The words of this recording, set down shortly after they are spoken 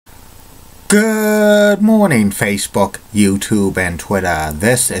Good morning, Facebook, YouTube, and Twitter.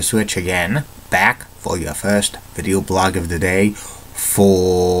 This is Rich again, back for your first video blog of the day for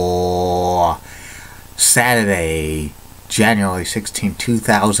Saturday, January 16,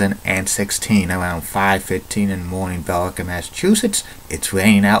 2016, around 5:15 in the morning, Billerica, Massachusetts. It's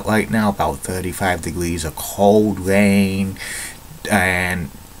raining out right now, about 35 degrees, a cold rain,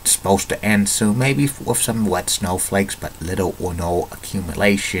 and it's supposed to end soon, maybe with some wet snowflakes, but little or no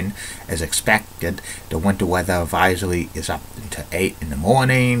accumulation as expected. The winter weather advisory is up until 8 in the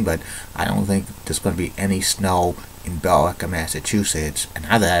morning, but I don't think there's going to be any snow in Billerica, Massachusetts, and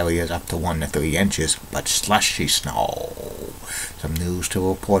other areas up to 1 to 3 inches, but slushy snow. Some news to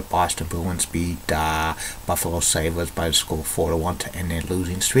report: Boston Bruins beat Buffalo Sabres by the score of 4-1 to end their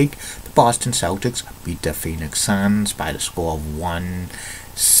losing streak. The Boston Celtics beat the Phoenix Suns by the score of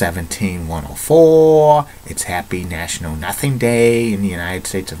 117-104. It's Happy National Nothing Day in the United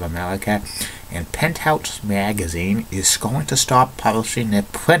States of America. And Penthouse Magazine is going to stop publishing their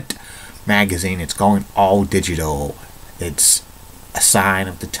print magazine. It's going all digital. It's a sign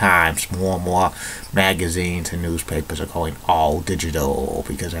of the times. More and more magazines and newspapers are going all digital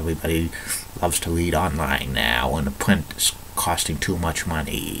because everybody loves to read online now, and the print is costing too much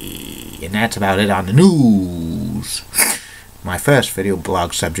money. And that's about it on the news. My first video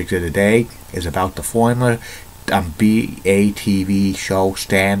blog subject of the day is about the former batv show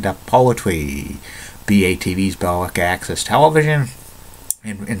Stand-Up Poetry. BATV's Billerica Access Television.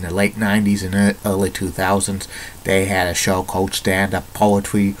 In the late 90s and early 2000s, they had a show called Stand-Up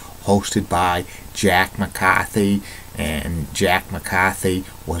Poetry, hosted by Jack McCarthy. And Jack McCarthy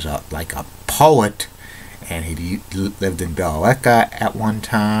was like a poet, and he lived in Billerica at one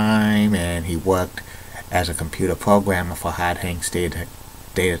time, and he worked as a computer programmer for Hard-Hanks Data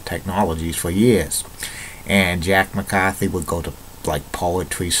Technologies for years. And Jack McCarthy would go to like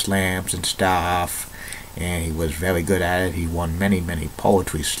poetry slams and stuff, and he was very good at it. He won many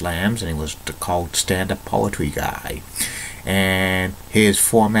poetry slams, and he was called stand-up poetry guy. And his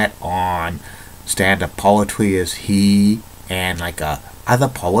format on stand-up poetry is he and like a other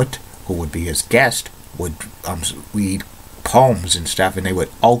poet who would be his guest would read poems and stuff, and they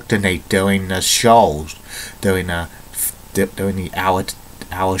would alternate during the shows, during the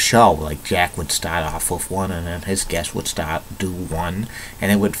hour show. Like Jack would start off with one, and then his guest would do one,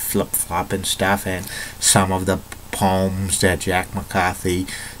 and it would flip-flop and stuff. And some of the poems that Jack McCarthy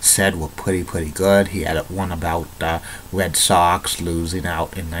said were pretty good. He had one about Red Sox losing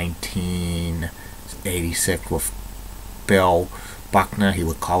out in 1986 with Bill Buckner. He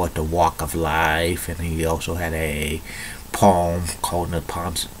would call it The Walk of Life. And he also had a poem called The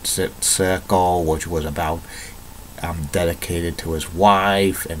Palm Circle, which was about dedicated to his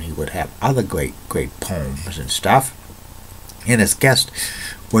wife. And he would have other great poems and stuff, and his guest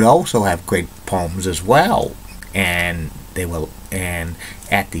would also have great poems as well. And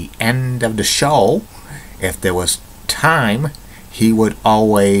at the end of the show, if there was time, he would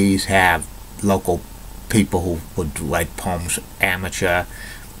always have local people who would write poems, amateur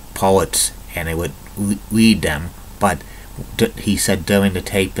poets, and they would read them. But he said during the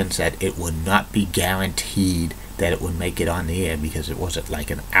tapings that it would not be guaranteed that it would make it on the air because it wasn't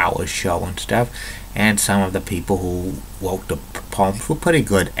like an hour show and stuff. And some of the people who wrote the poems were pretty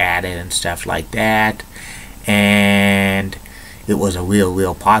good at it and stuff like that. And it was a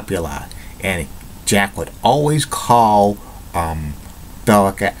real popular. And Jack would always call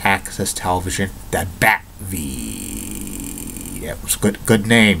Billerica Access Television the batv. That was good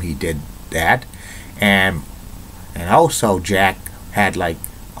name. He did that. And also Jack had like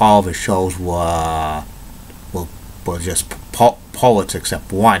all of his shows were just poets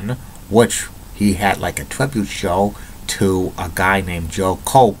except one, which he had like a tribute show to a guy named Joe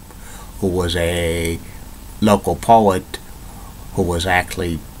Cope, who was a local poet who was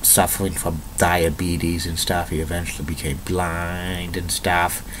actually suffering from diabetes and stuff. He eventually became blind and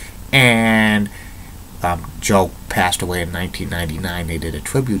stuff, and Joe passed away in 1999. They did a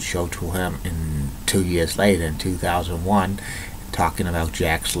tribute show to him 2 years later in 2001, talking about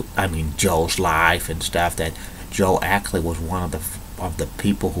Joe's life and stuff. That Joe actually was one of the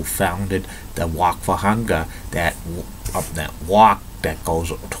people who founded the Walk for Hunger, that walk that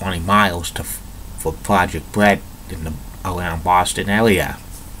goes 20 miles for Project Bread around Boston area.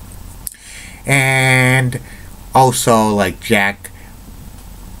 And also, like Jack,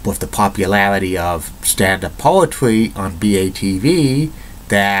 with the popularity of stand-up poetry on BATV,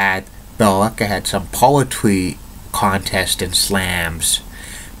 that Billerica had some poetry contests and slams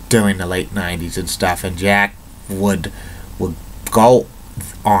during the late 90s and stuff, and Jack would go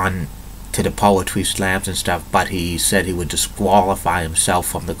on to the poetry slams and stuff, but he said he would disqualify himself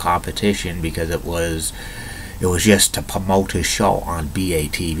from the competition because it was just to promote his show on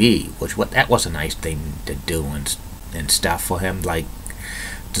batv, that was a nice thing to do and stuff for him, like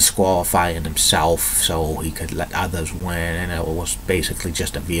disqualifying himself so he could let others win, and it was basically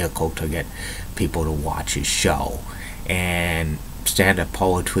just a vehicle to get people to watch his show. And stand-up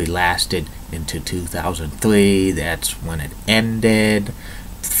poetry lasted into 2003. That's when it ended.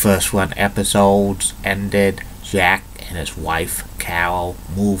 First run episodes ended. Jack and his wife Carol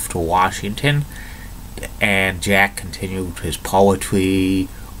moved to Washington, and Jack continued his poetry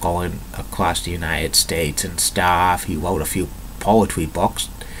going across the United States and stuff. He wrote a few poetry books,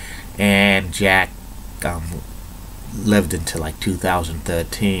 and Jack lived until like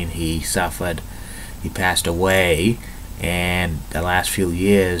 2013. He passed away, and the last few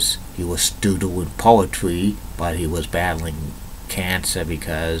years he was still doing poetry, but he was battling cancer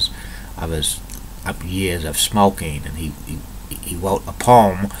because of his years of smoking, and he wrote a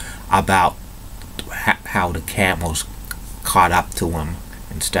poem about how the camels caught up to him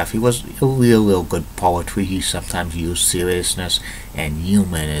and stuff. He was a real good poetry. He sometimes used seriousness and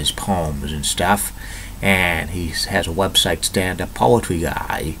humor in his poems and stuff. And he has a website, Stand-Up Poetry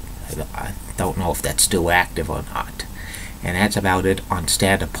Guy. I don't know if that's still active or not. And that's about it on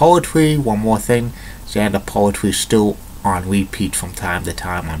stand-up poetry. One more thing, stand-up poetry is still on repeat from time to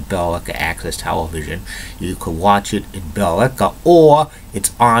time on Billerica Access Television. You could watch it in Billerica, or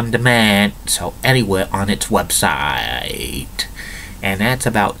it's on demand, so anywhere on its website. And that's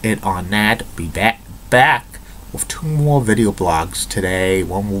about it on that. Be back with 2 more video blogs today.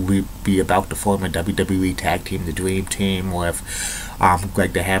 One will be about the former WWE Tag Team, the Dream Team, with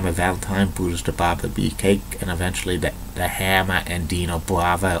Greg the Hammer Valentine, Brutus the Barber Beefcake, and eventually the Hammer and Dino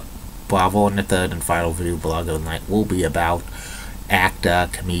Bravo. And the third and final video blog of the night will be about actor,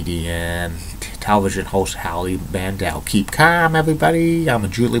 comedian, television host Howie Mandel. Keep calm, everybody. I'm a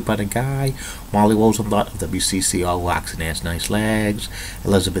Julie Butter guy. Molly Rosenblatt of WCCO rocks and has nice legs.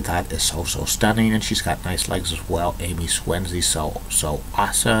 Elizabeth Hart is so stunning, and she's got nice legs as well. Amy Swensey, so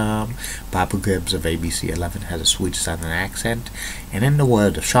awesome. Barbara Gibbs of ABC 11 has a sweet southern accent. And in the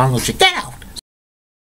word of Sean Lucia, get out!